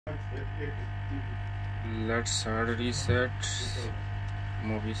Let's hard reset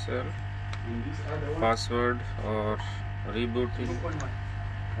Mobicell. Password or rebooting.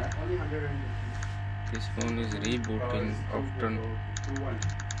 This phone is rebooting often.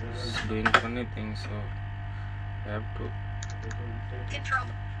 It's doing funny things, so I have to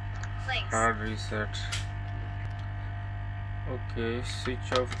hard reset. Okay,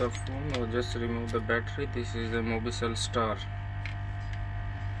 switch off the phone or just remove the battery. This is a Mobicell Star.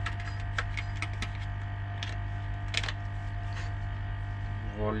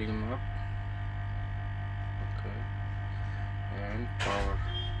 Volume up. Okay, and power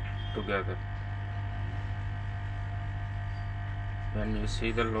together. When you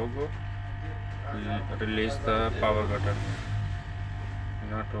see the logo, release the power button,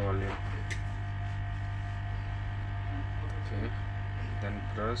 not volume. Okay, then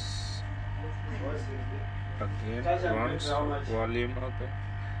press again once, volume up,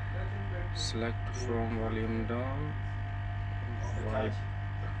 select from volume down, wipe,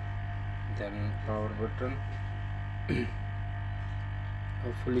 then power button.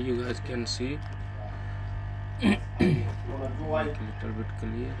 Hopefully you guys can see. Make a little bit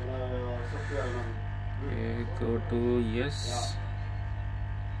clear. Okay, go to yes,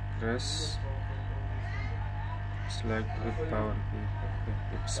 press, select with power key. Okay,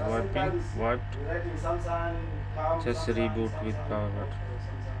 it's wiped. Just reboot with power button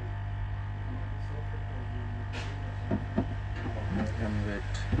and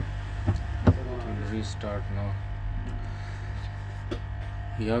wait. It will restart now.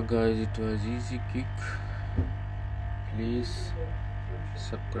 Yeah guys, it was easy kick. Please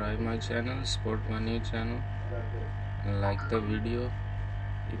subscribe my channel, support my new channel, and like the video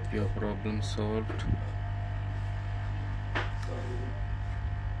if your problem solved.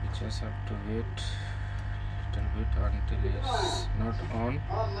 You just have to wait little bit until it's not on.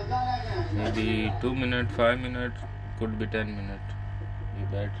 Maybe 2 minutes, 5 minutes, could be 10 minutes. Your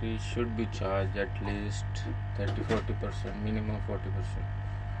battery should be charged at least 30-40%, minimum 40%.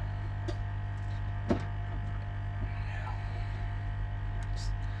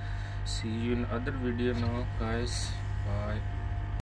 See you in other video now guys. Bye.